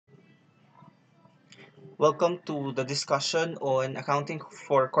Welcome to the discussion on accounting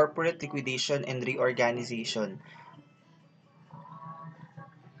for corporate liquidation and reorganization.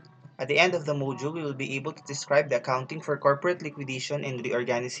 At the end of the module, we will be able to describe the accounting for corporate liquidation and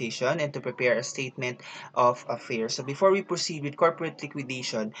reorganization and to prepare a statement of affairs. So before we proceed with corporate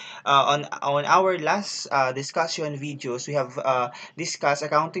liquidation, on our last discussion videos, we have discussed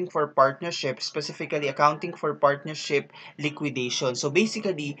accounting for partnership, specifically accounting for partnership liquidation. So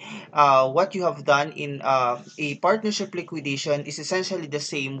basically, what you have done in a partnership liquidation is essentially the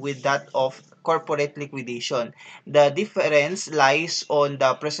same with that of corporate liquidation. The difference lies on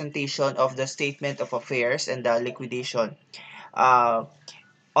the presentation of the statement of affairs and the liquidation. Uh,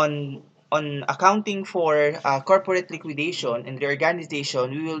 on accounting for corporate liquidation and reorganization,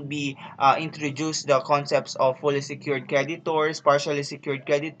 we will be introduce the concepts of fully secured creditors, partially secured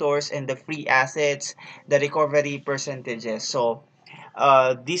creditors, and the free assets, the recovery percentages. So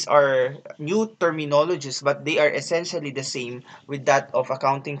these are new terminologies, but they are essentially the same with that of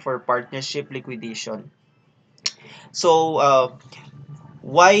accounting for partnership liquidation. So,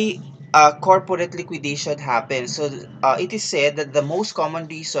 why corporate liquidation happens? So, it is said that the most common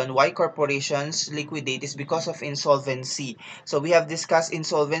reason why corporations liquidate is because of insolvency. So, we have discussed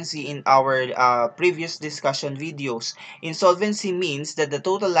insolvency in our previous discussion videos. Insolvency means that the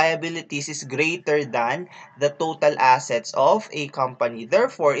total liabilities is greater than the total assets of a company.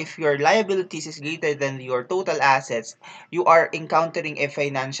 Therefore, if your liabilities is greater than your total assets, you are encountering a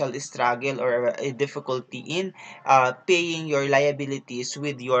financial struggle or a difficulty in paying your liabilities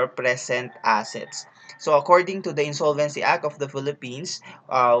with your present assets. So according to the Insolvency Act of the Philippines,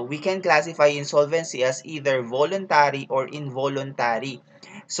 we can classify insolvency as either voluntary or involuntary.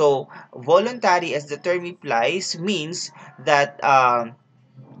 So voluntary, as the term implies, means that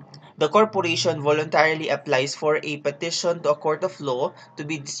the corporation voluntarily applies for a petition to a court of law to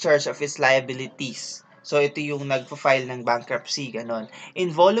be discharged of its liabilities. So, ito yung nagpa-file ng bankruptcy, ganon.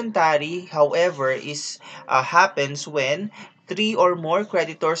 Involuntary, however, happens when three or more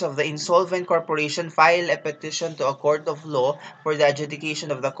creditors of the insolvent corporation file a petition to a court of law for the adjudication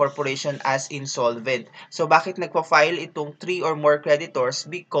of the corporation as insolvent. So, bakit nagpa-file itong three or more creditors?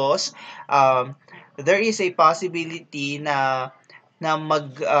 Because there is a possibility na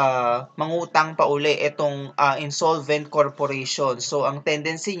mangutang pa uli itong insolvent corporation. So ang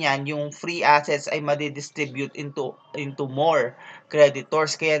tendency niyan, yung free assets ay madidistribute into more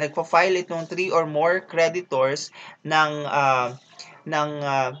creditors. Kaya nagfa-file itong 3 or more creditors ng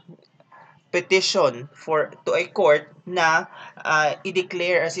petition to a court na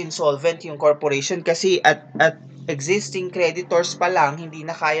i-declare as insolvent yung corporation kasi at existing creditors pa lang hindi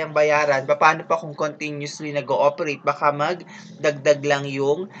na kayang bayaran. Paano pa kung continuously nag-ooperate? Baka magdagdag lang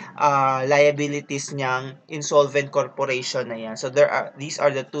yung liabilities niyang insolvent corporation na yan. So these are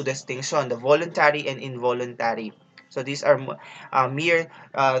the two distinctions, the voluntary and involuntary. So these are mere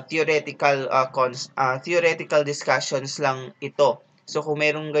theoretical discussions lang ito. So kung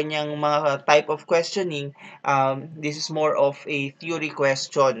merong ganyang mga type of questioning, this is more of a theory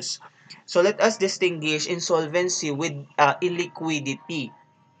questions. So let us distinguish insolvency with illiquidity.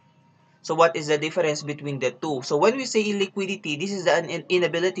 So what is the difference between the two? So when we say illiquidity, this is the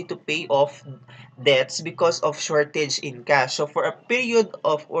inability to pay off debts because of shortage in cash. So for a period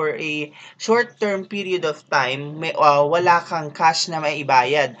of or a short-term period of time, wala kang cash na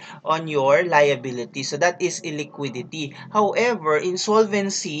maibayad on your liability. So that is illiquidity. However,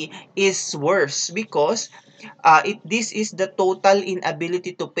 insolvency is worse because this is the total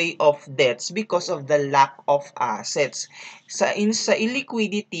inability to pay off debts because of the lack of assets. Sa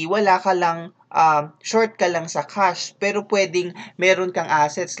illiquidity, wala ka lang short ka lang sa cash pero pwedeng meron kang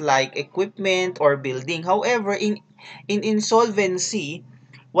assets like equipment or building. However, in insolvency,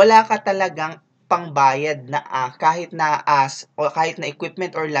 wala ka talagang pangbayad na kahit na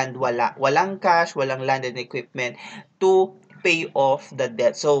equipment or land, walang cash, walang land and equipment to pay off the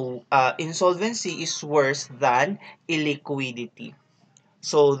debt. So insolvency is worse than illiquidity.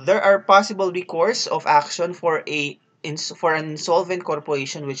 So there are possible recourse of action for an insolvent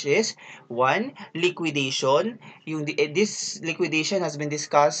corporation, which is one, liquidation. This liquidation has been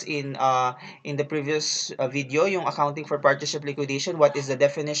discussed in the previous video, yung accounting for partnership liquidation. What is the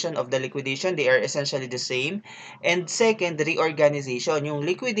definition of the liquidation? They are essentially the same. And second, reorganization. Yung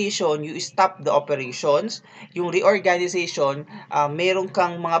liquidation, you stop the operations. Yung reorganization, meron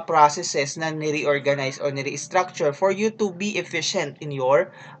kang mga processes na ni-reorganize or ni-restructure for you to be efficient in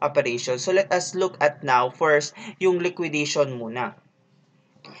your operation. So let us look at now first yung liquidation muna.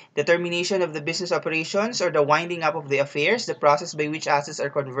 The termination of the business operations or the winding up of the affairs, the process by which assets are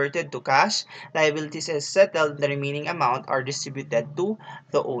converted to cash, liabilities is settled, the remaining amount are distributed to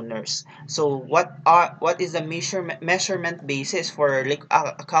the owners. So what is the measurement basis for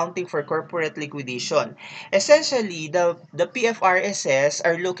accounting for corporate liquidation? Essentially, the PFRSs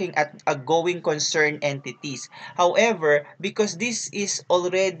are looking at a going concern entities. However, because this is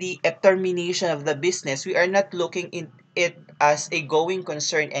already a termination of the business, we are not looking in it as a going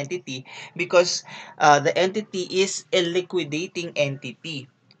concern entity because the entity is a liquidating entity.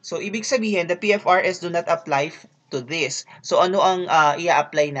 So, ibig sabihin, the PFRS do not apply to this. So, ano ang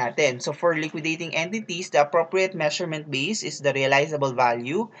i-apply natin? So, for liquidating entities, the appropriate measurement base is the realizable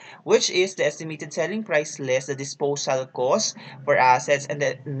value, which is the estimated selling price less the disposal cost for assets and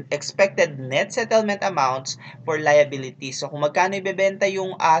the expected net settlement amounts for liabilities. So, kung magkano ibebenta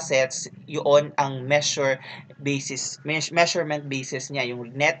yung assets, yun ang measurement basis niya,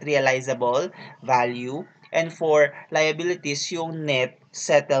 yung net realizable value. And for liabilities, yung net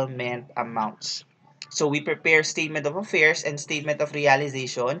settlement amounts. So we prepare statement of affairs and statement of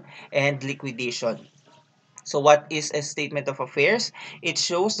realization and liquidation. So what is a statement of affairs? It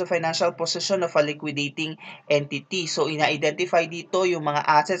shows the financial position of a liquidating entity. So ina-identify dito yung mga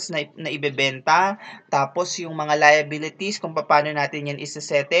assets na ibebenta, tapos yung mga liabilities kung paano natin yan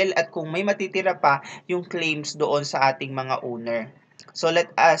isa-settle, at kung may matitira pa yung claims doon sa ating mga owner. So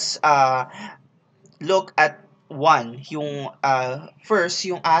let us look at yung first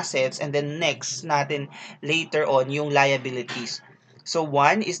yung assets, and then next natin later on yung liabilities. So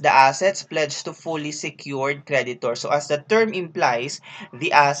one is the assets pledged to fully secured creditors. So as the term implies,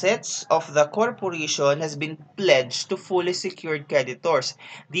 the assets of the corporation has been pledged to fully secured creditors.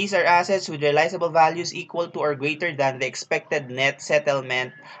 These are assets with realizable values equal to or greater than the expected net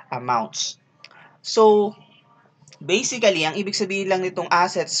settlement amounts. So basically, ang ibig sabihin lang nitong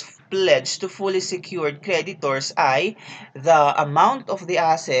assets pledged to fully secured creditors ay the amount of the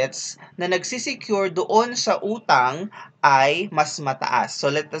assets na nagsisecure doon sa utang ay mas mataas. So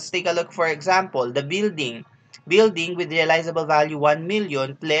let us take a look, for example, the building. Building with realizable value 1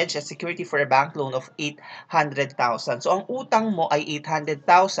 million pledged as security for a bank loan of 800,000. So ang utang mo ay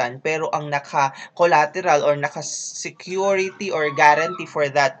 800,000 pero ang naka-collateral or naka-security or guarantee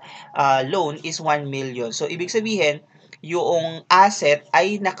for that loan is 1 million. So ibig sabihin, yung asset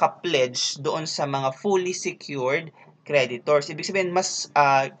ay naka-pledge doon sa mga fully secured creditors. Ibig sabihin, mas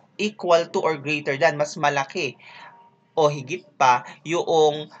equal to or greater than, mas malaki o higit pa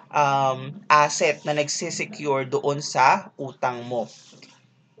yung asset na nagsisecure doon sa utang mo.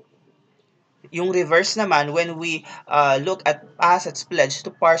 Yung reverse naman, when we look at assets pledged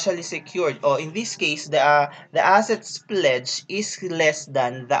to partially secured, or in this case, the assets pledged is less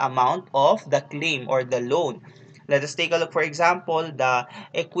than the amount of the claim or the loan. Let us take a look, for example, the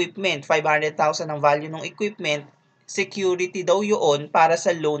equipment, 500,000 ang value ng equipment, security daw yun para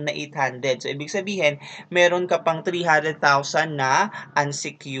sa loan na 800. So, ibig sabihin, meron ka pang 300,000 na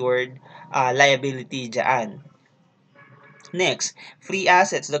unsecured liability dyan. Next, free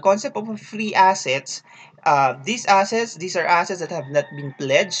assets. The concept of free assets, these are assets that have not been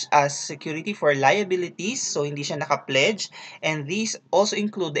pledged as security for liabilities, so hindi siya naka-pledge, and these also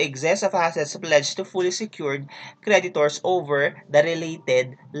include the excess of assets pledged to fully secured creditors over the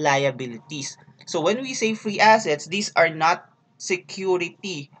related liabilities. So when we say free assets, these are not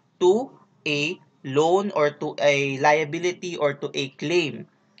security to a loan or to a liability or to a claim.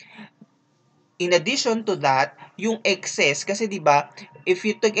 In addition to that, yung excess, kasi 'di ba, if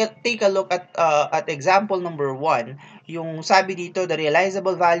you take a look at example number 1, yung sabi dito, the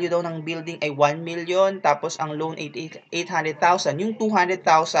realizable value daw ng building ay 1 million, tapos ang loan ay 800,000. Yung 200,000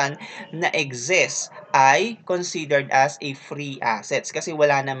 na excess ay considered as a free assets kasi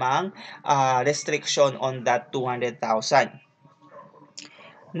wala namang restriction on that 200,000.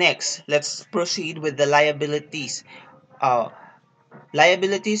 Next, let's proceed with the liabilities.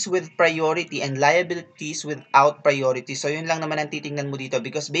 Liabilities with priority and liabilities without priority. So, yun lang naman ang titingnan mo dito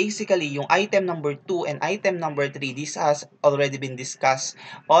because basically, yung item number 2 and item number 3, this has already been discussed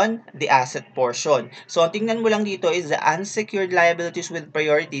on the asset portion. So, ang tingnan mo lang dito is the unsecured liabilities with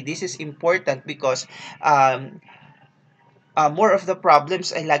priority. This is important because more of the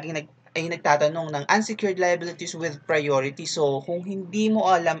problems ay laging nagtatanong ng unsecured liabilities with priority. So, kung hindi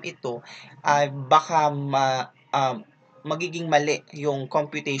mo alam ito, baka magiging mali yung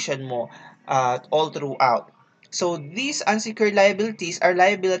computation mo all throughout. So, these unsecured liabilities are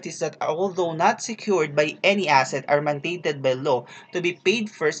liabilities that, although not secured by any asset, are mandated by law to be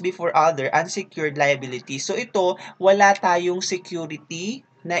paid first before other unsecured liabilities. So, ito, wala tayong security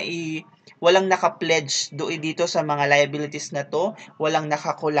walang naka-pledge dito sa mga liabilities na to, walang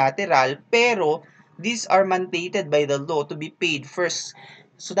naka-collateral, pero these are mandated by the law to be paid first.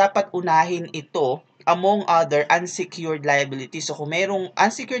 So, dapat unahin ito among other unsecured liabilities. So, kung merong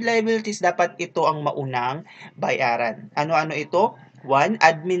unsecured liabilities, dapat ito ang maunang bayaran. Ano-ano ito? 1.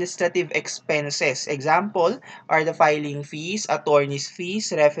 Administrative expenses. Example are the filing fees, attorney's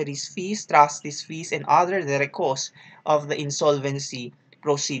fees, referee's fees, trustee's fees, and other direct costs of the insolvency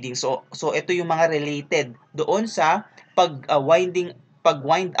proceeding. So ito yung mga related doon sa pag-wind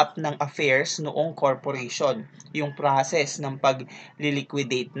up ng affairs noong corporation, yung process ng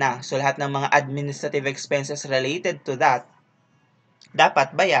pag-liquidate na. So lahat ng mga administrative expenses related to that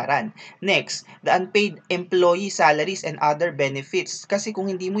dapat bayaran. Next, the unpaid employee salaries and other benefits. Kasi kung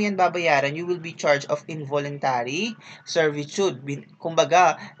hindi mo yan babayaran, you will be charged of involuntary servitude.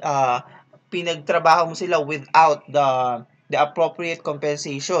 Kumbaga, pinagtrabaho mo sila without the appropriate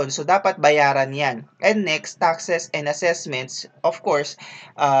compensation. So, dapat bayaran yan. And next, taxes and assessments. Of course,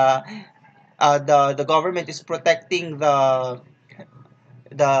 the government is protecting the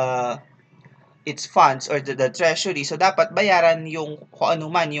its funds or the treasury. So, dapat bayaran yung kung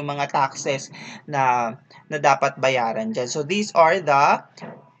ano man yung mga taxes na dapat bayaran dyan. So, these are the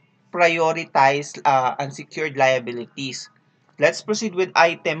prioritized unsecured liabilities. Let's proceed with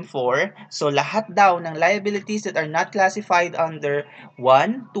item 4. So, lahat daw ng liabilities that are not classified under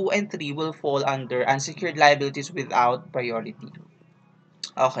 1, 2, and 3 will fall under unsecured liabilities without priority.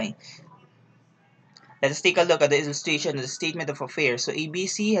 Okay. Let us take a look at the illustration of the statement of affairs. So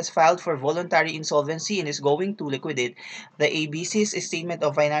ABC has filed for voluntary insolvency and is going to liquidate. The ABC's statement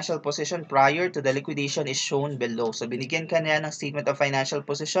of financial position prior to the liquidation is shown below. So binigyan ka na ng statement of financial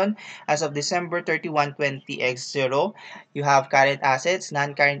position as of December 31, 20x0. You have current assets,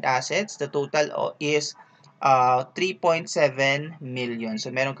 non-current assets. The total is 3.7 million. So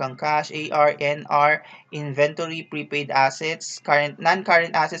meron kang cash, AR, NR, inventory, prepaid assets,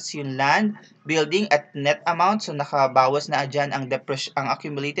 non-current assets yung land, building at net amount. So nakabawas na dyan ang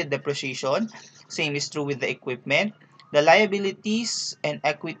accumulated depreciation. Same is true with the equipment. The liabilities and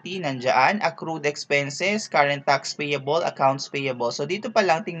equity nandyan, accrued expenses, current tax payable, accounts payable. So dito pa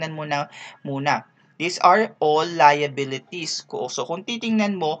lang tingnan mo na muna. These are all liabilities ko. So kung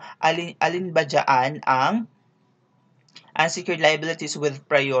titingnan mo, alin ba dyan ang unsecured liabilities with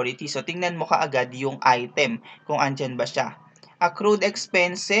priority? So tingnan mo kaagad yung item kung andyan ba siya. Accrued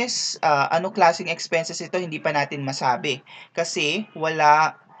expenses, ano klaseng expenses ito, hindi pa natin masabi. Kasi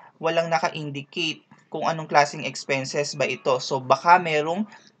walang naka-indicate kung anong klaseng expenses ba ito. So baka merong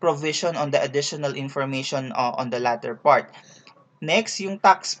provision on the additional information on the latter part. Next, yung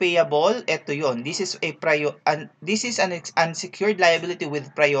tax payable, ito yon. This is an unsecured liability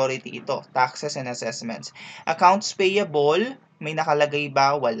with priority ito, taxes and assessments. Accounts payable, may nakalagay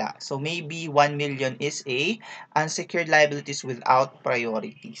ba? Wala. So maybe 1 million is a unsecured liabilities without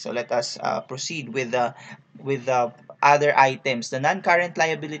priority. So let us proceed with the other items. The non-current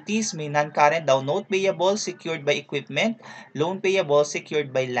liabilities, may non-current daw, note payable secured by equipment, loan payable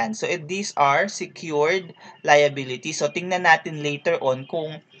secured by land. So these are secured liabilities. So tingnan natin later on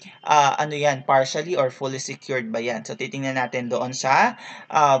kung ano yan, partially or fully secured ba yan. So titingnan natin doon sa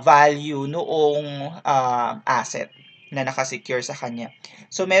value noong asset na nakasecure sa kanya.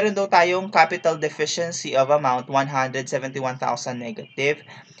 So meron daw tayong capital deficiency of amount 171,000 negative.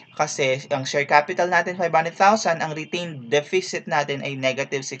 Kasi ang share capital natin 500,000, ang retained deficit natin ay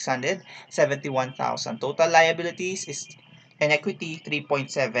negative 671,000. Total liabilities is and equity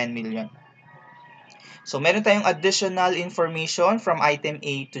 3.7 million. So meron tayong additional information from item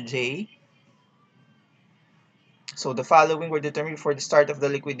A to J. So the following were determined before the start of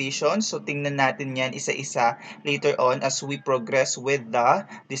the liquidation. So tingnan natin yan isa-isa later on as we progress with the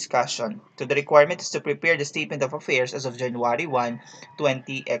discussion. So the requirement is to prepare the statement of affairs as of January 1,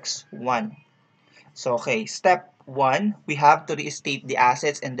 20x1. So okay, step 1, we have to restate the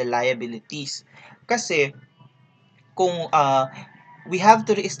assets and the liabilities. Kasi kung we have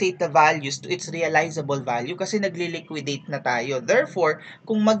to restate the values to its realizable value kasi nagli-liquidate na tayo. Therefore,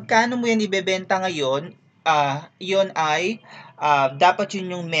 kung magkano mo yan ibebenta ngayon, yun ay dapat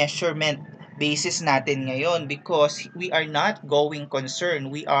yun yung measurement basis natin ngayon because we are not going concern.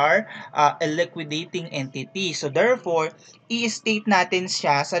 We are a liquidating entity. So therefore, i-state natin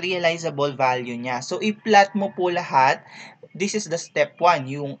siya sa realizable value niya. So i-plot mo po lahat. This is the step 1,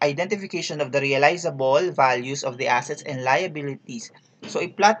 yung identification of the realizable values of the assets and liabilities. So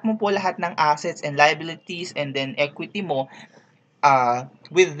i-plot mo po lahat ng assets and liabilities and then equity mo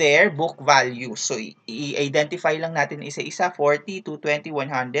with their book value. So, i-identify lang natin isa-isa, 40, 220,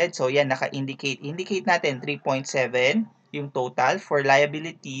 100. So, yan, naka-indicate. Indicate natin 3.7 yung total. For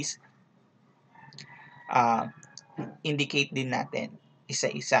liabilities, indicate din natin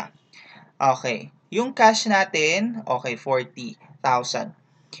isa-isa. Okay. Yung cash natin, okay, 40,000.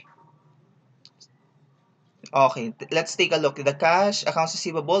 Okay, let's take a look. The cash, accounts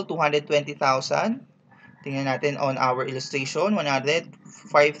receivable, 220,000. Tingnan natin on our illustration, 100,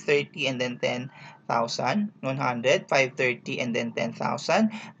 530, and then 10,000. 100, 530, and then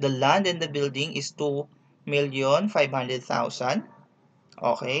 10,000. The land and the building is 2,500,000.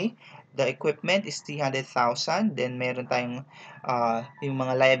 Okay. The equipment is 300,000. Then, meron tayong yung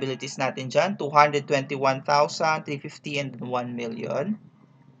mga liabilities natin dyan, 221,000, 350, and 1 million.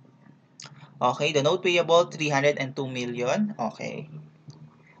 Okay. The note payable, 302 million. Okay.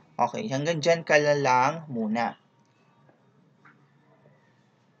 Okay. Hanggang dyan ka lang muna.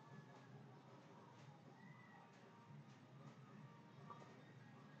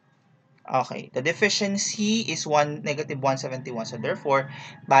 Okay, the deficiency is negative 171. So therefore,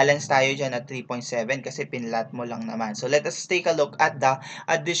 balance tayo dyan at 3.7 kasi pinlat mo lang naman. So let us take a look at the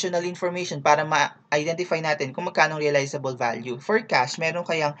additional information para ma-identify natin kung magkano realizable value. For cash, meron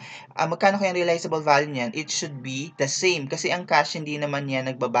kayang, magkano kayang realizable value niyan? It should be the same kasi ang cash hindi naman yan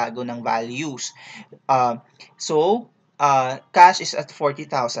nagbabago ng values. Cash is at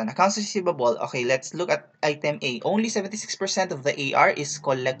 40,000. Accounts receivable, okay, let's look at item A. Only 76% of the AR is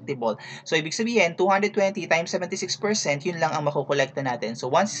collectible. So, ibig sabihin, 220 times 76%, yun lang ang makukolekta natin.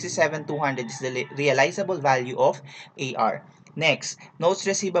 So, 167,200 is the realizable value of AR. Next, notes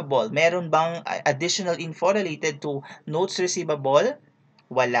receivable. Meron bang additional info related to notes receivable?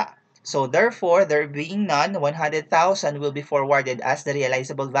 Wala. So, therefore, there being none, 100,000 will be forwarded as the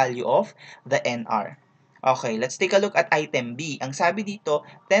realizable value of the NR. Okay, let's take a look at item B. Ang sabi dito,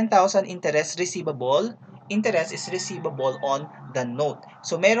 10,000 interest receivable. Interest is receivable on the note.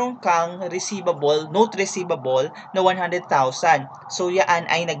 So, meron kang note receivable na 100,000. So, yan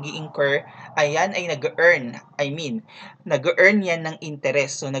ay nag-i-incur, ayan ay nag-earn yan ng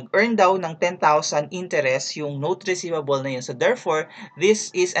interest. So, nag-earn daw ng 10,000 interest yung note receivable na yun. So, therefore,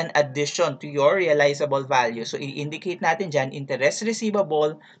 this is an addition to your realizable value. So, i-indicate natin dyan, interest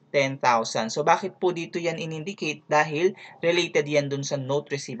receivable, 10,000. So, bakit po dito yan in-indicate? Dahil related yan dun sa note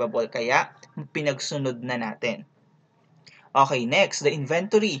receivable. Kaya, pinagsunod na natin. Okay, next, the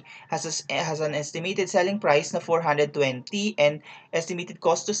inventory has an estimated selling price na 420 and estimated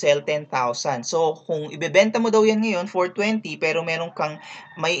cost to sell 10,000. So, kung ibebenta mo daw yan ngayon, 420, pero meron kang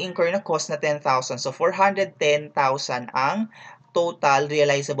may incur na cost na 10,000. So, 410,000 ang total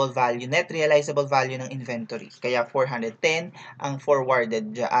realizable value, net realizable value ng inventory. Kaya 410 ang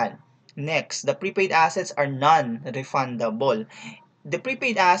forwarded dyan. Next, the prepaid assets are non-refundable. The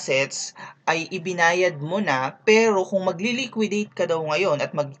prepaid assets ay ibinayad mo na, pero kung magli-liquidate ka daw ngayon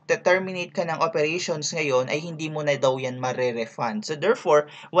at mag-terminate ka ng operations ngayon, ay hindi mo na daw yan mare-refund. So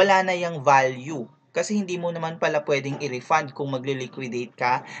therefore, wala na yung value. Kasi hindi mo naman pala pwedeng i-refund kung magli-liquidate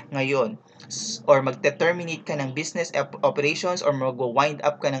ka ngayon. Or mag-terminate ka ng business operations or mag-wind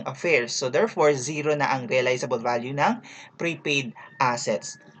up ka ng affairs. So therefore, zero na ang realizable value ng prepaid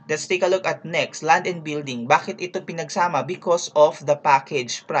assets. Let's take a look at next, land and building. Bakit ito pinagsama? Because of the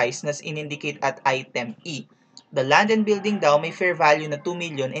package price na in-indicate at item E. The land and building daw may fair value na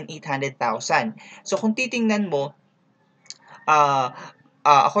 2,800,000. So kung titingnan mo,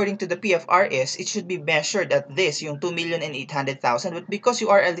 according to the PFRS, it should be measured at this, yung 2,800,000. But because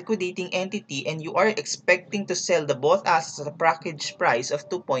you are a liquidating entity and you are expecting to sell the both assets at a package price of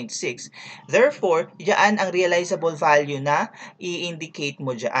 2.6, therefore, diyan ang realizable value na i-indicate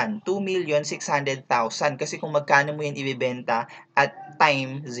mo diyan, 2,600,000. Kasi kung magkano mo yan ibibenta at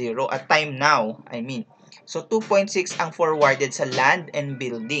time zero, at time now, I mean. So, 2.6 ang forwarded sa land and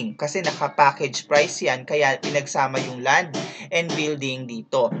building. Kasi naka-package price yan, kaya pinagsama yung land and building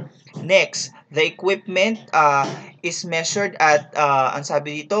dito. Next, the equipment is measured at, ang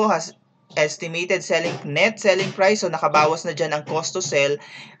sabi dito, has estimated net selling price. So, nakabawas na dyan ang cost to sell.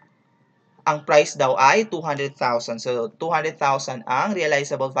 Ang price daw ay 200,000. So, 200,000 ang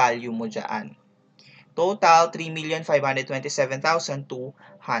realizable value mo dyan. Total,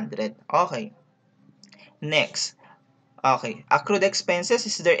 3,527,200. Okay. Next. Okay. Accrued expenses.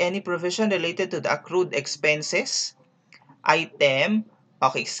 Is there any provision related to the accrued expenses? Item.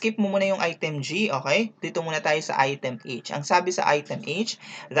 Okay. Skip mo muna yung item G. Okay. Dito muna tayo sa item H. Ang sabi sa item H,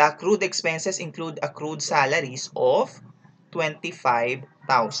 the accrued expenses include accrued salaries of 25,000.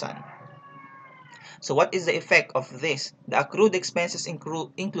 So what is the effect of this? The accrued expenses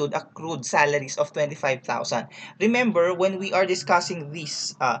include accrued salaries of 25,000. Remember, when we are discussing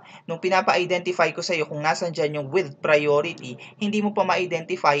this, nung pinapa-identify ko sa iyo kung nasan dyan yung with priority, hindi mo pa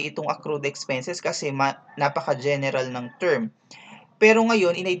ma-identify itong accrued expenses kasi napaka-general ng term. Pero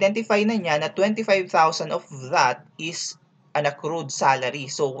ngayon, in-identify na niya na 25,000 of that is an accrued salary.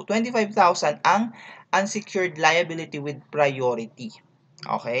 So, 25,000 ang unsecured liability with priority.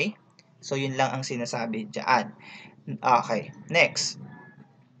 Okay? So, yun lang ang sinasabi dyan. Okay. Next.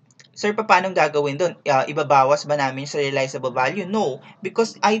 Sir, paano gagawin doon? Ibabawas ba namin sa realizable value? No,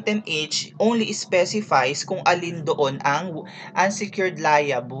 because item H only specifies kung alin doon ang unsecured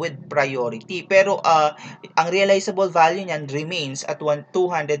liable with priority. Pero ang realizable value niyan remains at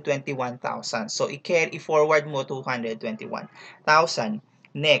 221,000. So, i-forward mo 221,000.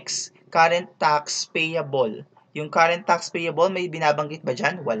 Next, current tax payable. Yung current tax payable, may binabanggit ba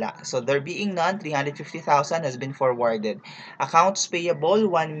dyan? Wala. So, there being none, 350,000 has been forwarded. Accounts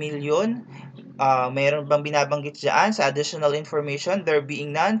payable, 1 million. Mayroon bang binabanggit dyan sa additional information? There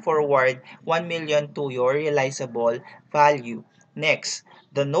being none, forward 1 million to your realizable value. Next,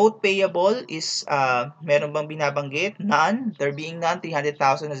 the note payable is, meron bang binabanggit? None. There being none,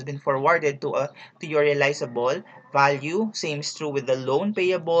 300,000 has been forwarded to your realizable value. Same is true with the loan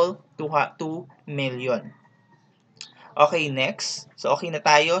payable, 2 million. Okay, next. So, okay na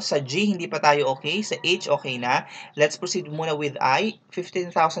tayo. Sa G, hindi pa tayo okay. Sa H, okay na. Let's proceed muna with I.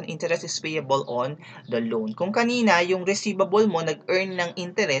 15,000 interest is payable on the loan. Kung kanina, yung receivable mo, nag-earn ng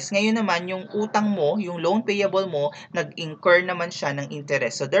interest. Ngayon naman, yung utang mo, yung loan payable mo, nag-incur naman siya ng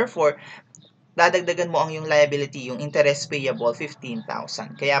interest. So, therefore, dadagdagan mo ang yung liability, yung interest payable, 15,000.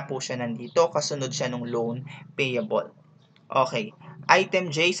 Kaya po siya nandito, kasunod siya ng loan payable. Okay.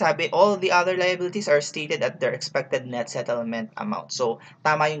 Item J, sabi, all the other liabilities are stated at their expected net settlement amount. So,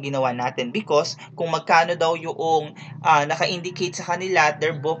 tama yung ginawa natin because kung magkano daw yung naka-indicate sa kanila at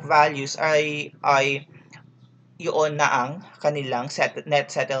their book values ay yun na ang kanilang net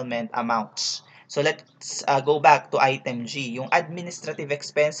settlement amounts. So, let's go back to item G. Yung administrative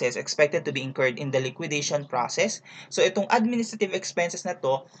expenses expected to be incurred in the liquidation process. So, itong administrative expenses na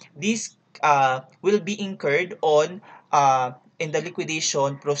to, these will be incurred on in the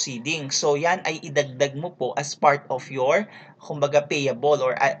liquidation proceeding. So, yan ay idagdag mo po as part of your, kumbaga, payable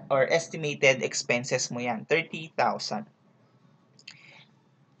or estimated expenses mo yan, 30,000.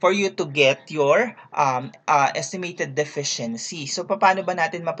 For you to get your estimated deficiency. So, paano ba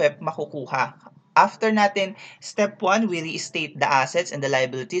natin makukuha? After natin, step 1, we restate the assets and the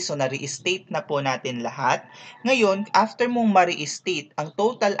liabilities. So, na-restate na po natin lahat. Ngayon, after mong ma-restate ang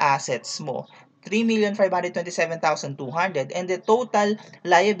total assets mo, 3,527,200 and the total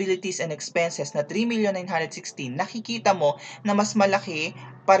liabilities and expenses na 3,916, nakikita mo na mas malaki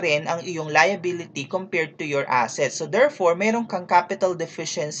pa rin ang iyong liability compared to your assets. So therefore, meron kang capital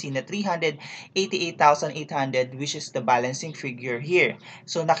deficiency na 388,800 which is the balancing figure here.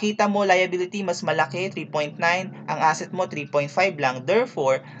 So nakita mo liability mas malaki, 3.9, ang asset mo 3.5 lang.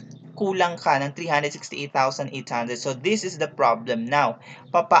 Therefore, kulang ka ng 368,800. So, this is the problem now.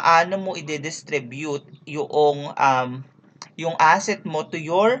 Papaano mo i-distribute yung asset mo to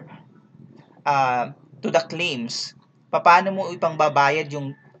your to the claims? Papaano mo ipangbabayad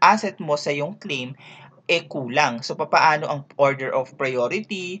yung asset mo sa yung claim kulang. So, papaano ang order of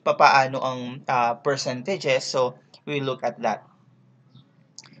priority? Papaano ang percentages? So, we'll look at that.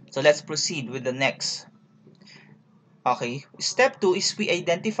 So, let's proceed with the next. Okay, step 2 is we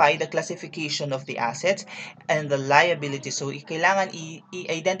identify the classification of the assets and the liabilities. So, kailangan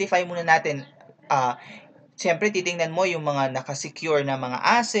i-identify muna natin, siyempre titingnan mo yung mga nakasecure na mga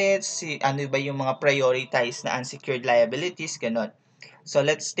assets, ano ba yung mga prioritized na unsecured liabilities, ganon. So,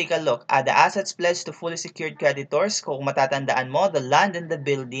 let's take a look. The assets pledged to fully secured creditors, kung matatandaan mo, the land and the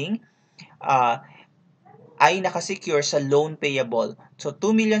building, ay nakasecure sa loan payable. So,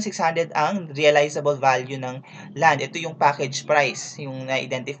 2,600,000 ang realizable value ng land. Ito yung package price, yung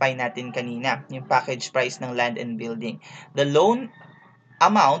na-identify natin kanina, yung package price ng land and building. The loan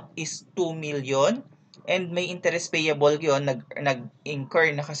amount is 2 million and may interest payable yun,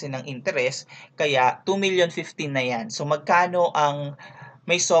 nag-incur na kasi ng interest, kaya 2,015,000 na yan. So, magkano ang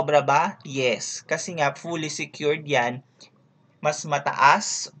may sobra ba? Yes. Kasi nga, fully secured yan, mas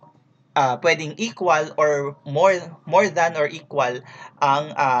mataas, pwedeng equal or more than or equal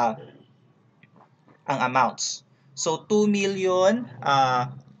ang amounts. So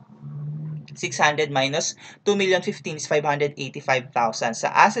 2,600,000 minus 2,015,000 is 585,000. Sa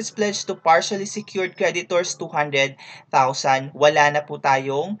assets pledged to partially secured creditors, 200,000. Wala na po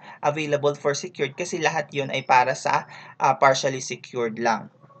tayong available for secured kasi lahat 'yon ay para sa partially secured lang.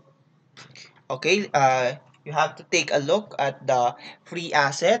 Okay, you have to take a look at the free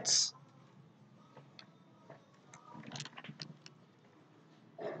assets.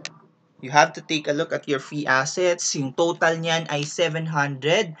 You have to take a look at your free assets. Yung total niyan ay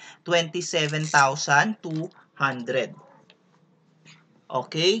 727,200.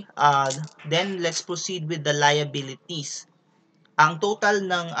 Okay, then let's proceed with the liabilities. Ang total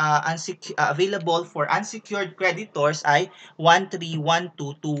ng available for unsecured creditors ay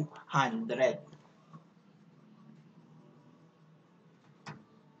 1312200.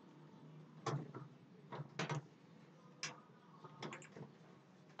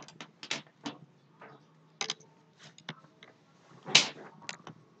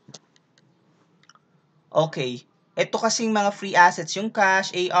 Okay. Ito kasing mga free assets, yung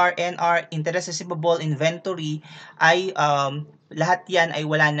cash, AR, NR, interest receivable, inventory, ay lahat yan ay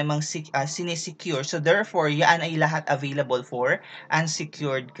wala namang sinesecure. So therefore, yan ay lahat available for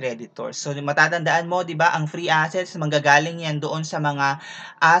unsecured creditors. So matatandaan mo, di ba, ang free assets, manggagaling yan doon sa mga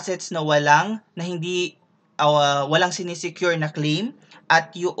assets na walang sinesecure na claim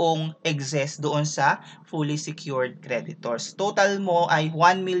at yung excess doon sa fully secured creditors. Total mo ay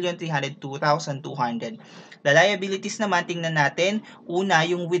 1,302,200. The liabilities naman, tingnan natin. Una,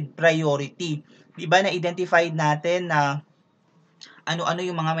 yung with priority. Diba na-identified natin na ano-ano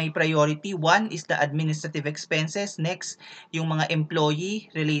yung mga may priority? One is the administrative expenses. Next, yung mga employee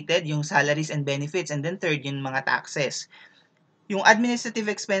related, yung salaries and benefits. And then third, yung mga taxes. Yung administrative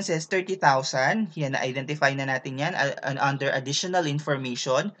expenses, 30,000. Yan, na-identify na natin yan under additional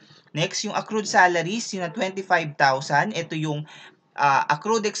information. Next, yung accrued salaries, yung na 25,000. Ito yung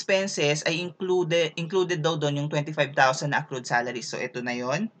accrued expenses ay included daw doon yung 25,000 na accrued salaries. So, ito na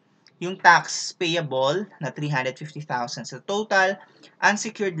yon. Yung tax payable na 350,000. So, total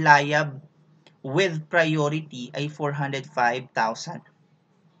unsecured liab with priority ay 405,000.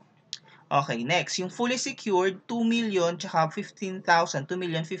 Okay, next. Yung fully secured, 2 million tsaka 15,000,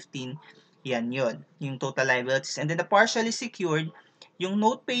 2,015,000. Yan yon, yung total liabilities. And then the partially secured, yung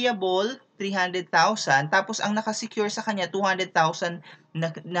note payable, 300,000. Tapos ang nakasecure sa kanya, 200,000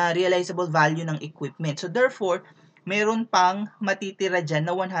 na realizable value ng equipment. So therefore, meron pang matitira dyan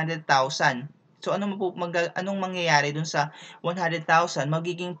na 100,000. So anong mangyayari dun sa 100,000?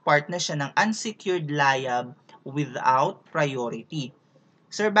 Magiging part na siya ng unsecured liab without priority.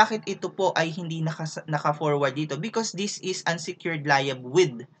 Sir, bakit ito po ay hindi naka-forward dito? Because this is unsecured liab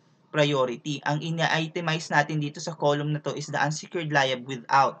with priority. Ang ina-itemize natin dito sa column na to is the unsecured liab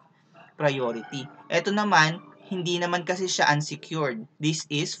without priority. Ito naman, hindi naman kasi siya unsecured. This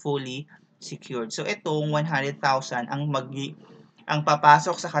is fully secured. So, itong 100,000 ang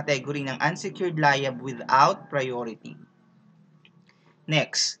papasok sa category ng unsecured liab without priority.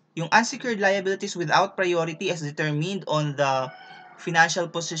 Next, yung unsecured liabilities without priority as determined on the financial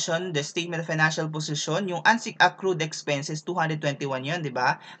position, the statement of financial position, yung accrued expenses, 221 yun, di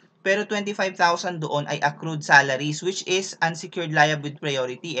ba? Pero 25,000 doon ay accrued salaries, which is unsecured liable with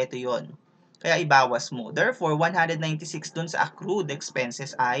priority. Ito yon. Kaya ibawas mo. Therefore, 196 doon sa accrued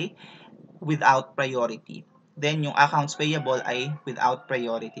expenses ay without priority. Then, yung accounts payable ay without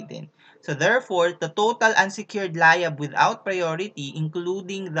priority din. So, therefore, the total unsecured liab without priority,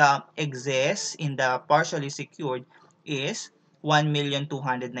 including the excess in the partially secured, is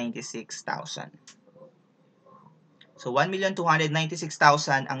 1,296,000. So,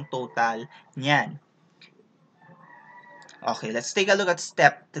 1,296,000 ang total niyan. Okay, let's take a look at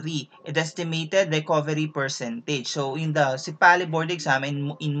step 3. It estimated recovery percentage. So, in the SIPALI board exam,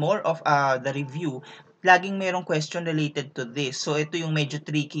 in more of the review, laging mayroong question related to this. So, ito yung medyo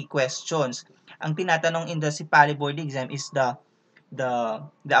tricky questions. Ang tinatanong in the SIPALI board exam is the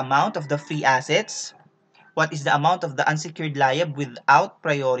amount of the free assets, what is the amount of the unsecured liab without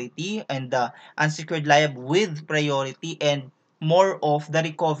priority, and the unsecured liab with priority, and more of the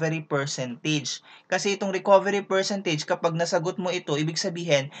recovery percentage. Kasi itong recovery percentage, kapag nasagot mo ito, ibig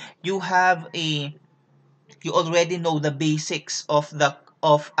sabihin, you already know the basics of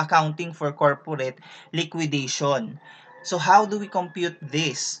accounting for corporate liquidation. So how do we compute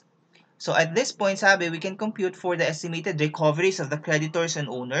this? So at this point, sabi, we can compute for the estimated recoveries of the creditors and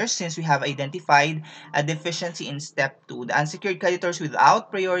owners since we have identified a deficiency in step 2. The unsecured creditors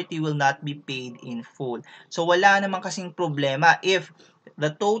without priority will not be paid in full. So wala naman kasing problema if the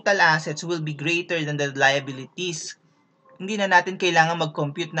total assets will be greater than the liabilities. Hindi na natin kailangan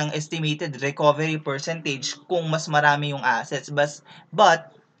mag-compute ng estimated recovery percentage kung mas marami yung assets.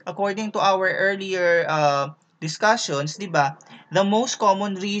 But according to our earlier discussions, 'di ba? The most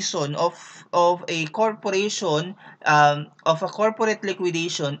common reason of a corporation of a corporate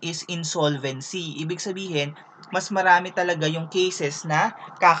liquidation is insolvency. Ibig sabihin, mas marami talaga yung cases na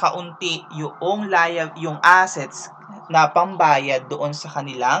kakaunti yung assets na pambayad doon sa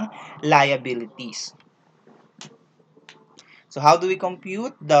kanilang liabilities. So how do we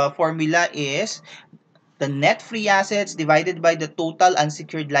compute? The formula is the net free assets divided by the total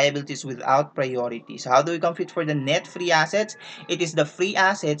unsecured liabilities without priority. So how do we compute for the net free assets? It is the free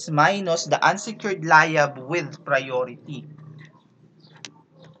assets minus the unsecured liab with priority.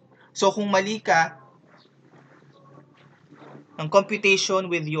 So kung mali ka ng computation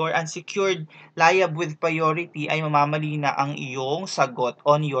with your unsecured liab with priority, ay mamamali na ang iyong sagot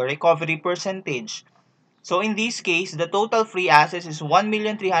on your recovery percentage. So in this case, the total free assets is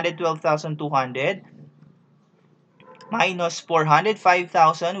 1,312,200 minus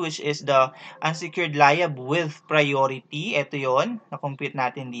 405,000, which is the unsecured liab with priority. Ito yon, na-compute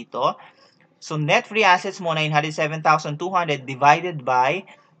natin dito. So net free assets mo 907,200 divided by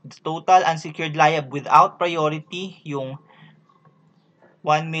the total unsecured liab without priority, yung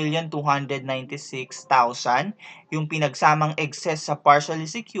 1,296,000, yung pinagsamang excess sa partially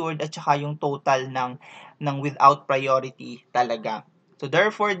secured at saka yung total ng without priority talaga. So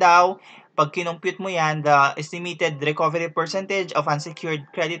therefore daw, pag kinompute mo yan, the estimated recovery percentage of unsecured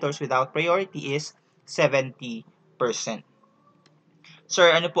creditors without priority is 70%.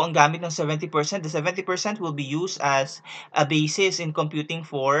 Sir, ano po ang gamit ng 70%? The 70% will be used as a basis in computing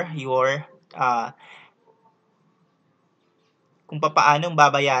for your kung paanong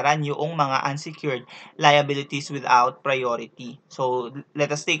babayaran yung mga unsecured liabilities without priority. So, let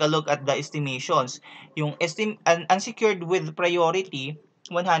us take a look at the estimations. Yung unsecured with priority,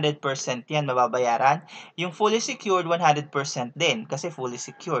 100% yan mababayaran. Yung fully secured, 100% din kasi fully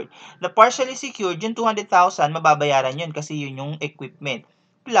secured. The partially secured, yung 200,000, mababayaran yun kasi yun yung equipment.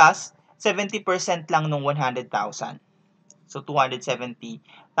 Plus, 70% lang nung 100,000. So, 270,000.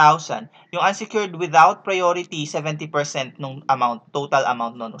 Yung unsecured without priority, 70% nung amount, total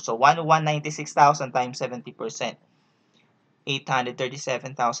amount nun. So, 196,000 times 70%.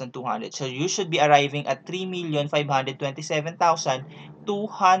 837,200. So, you should be arriving at 3,527,200.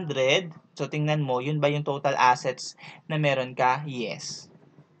 So, tingnan mo, yun ba yung total assets na meron ka? Yes.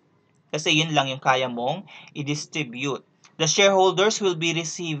 Kasi yun lang yung kaya mong i-distribute. The shareholders will be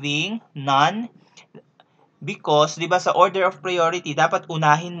receiving none. Because, di ba sa order of priority, dapat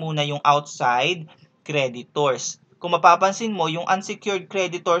unahin muna yung outside creditors. Kung mapapansin mo, yung unsecured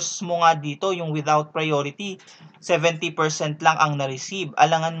creditors mo nga dito, yung without priority, 70% lang ang na-receive.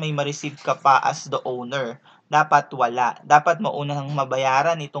 Alangan may ma-receive ka pa as the owner. Dapat wala. Dapat maunang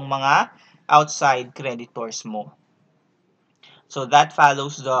mabayaran itong mga outside creditors mo. So that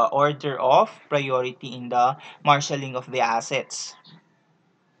follows the order of priority in the marshalling of the assets.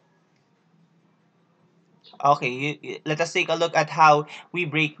 Okay, let us take a look at how we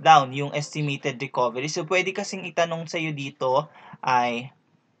break down yung estimated recovery. So, pwede kasing itanong sa'yo dito ay,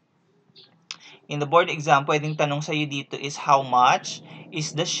 in the board exam, pwedeng tanong sa'yo dito is how much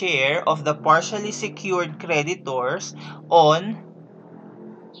is the share of the partially secured creditors on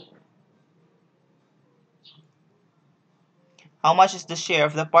how much is the share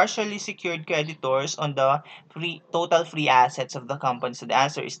of the partially secured creditors on the total free assets of the company? So, the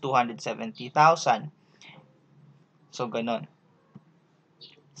answer is 270,000. So, ganon.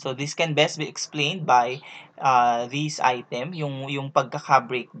 So, this can best be explained by this item, yung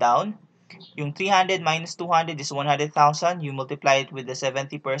pagkaka-breakdown. Yung 300 minus 200 is 100,000. You multiply it with the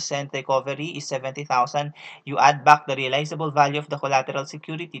 70% recovery is 70,000. You add back the realizable value of the collateral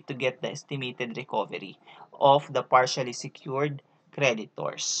security to get the estimated recovery of the partially secured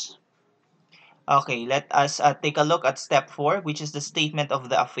creditors. Okay, let us take a look at step 4, which is the statement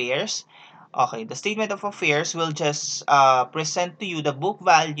of the affairs. Okay, the statement of affairs will just present to you the book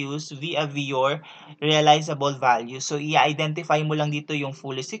values via your realizable value. So, i-identify mo lang dito yung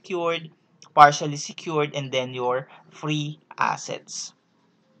fully secured, partially secured, and then your free assets.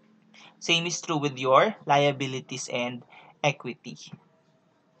 Same is true with your liabilities and equity.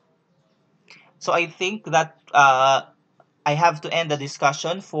 So, I think that I have to end the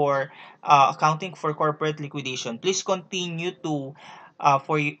discussion for accounting for corporate liquidation. Please continue to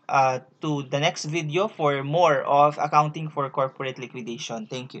the next video for more of accounting for corporate liquidation.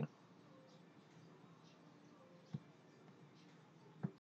 Thank you.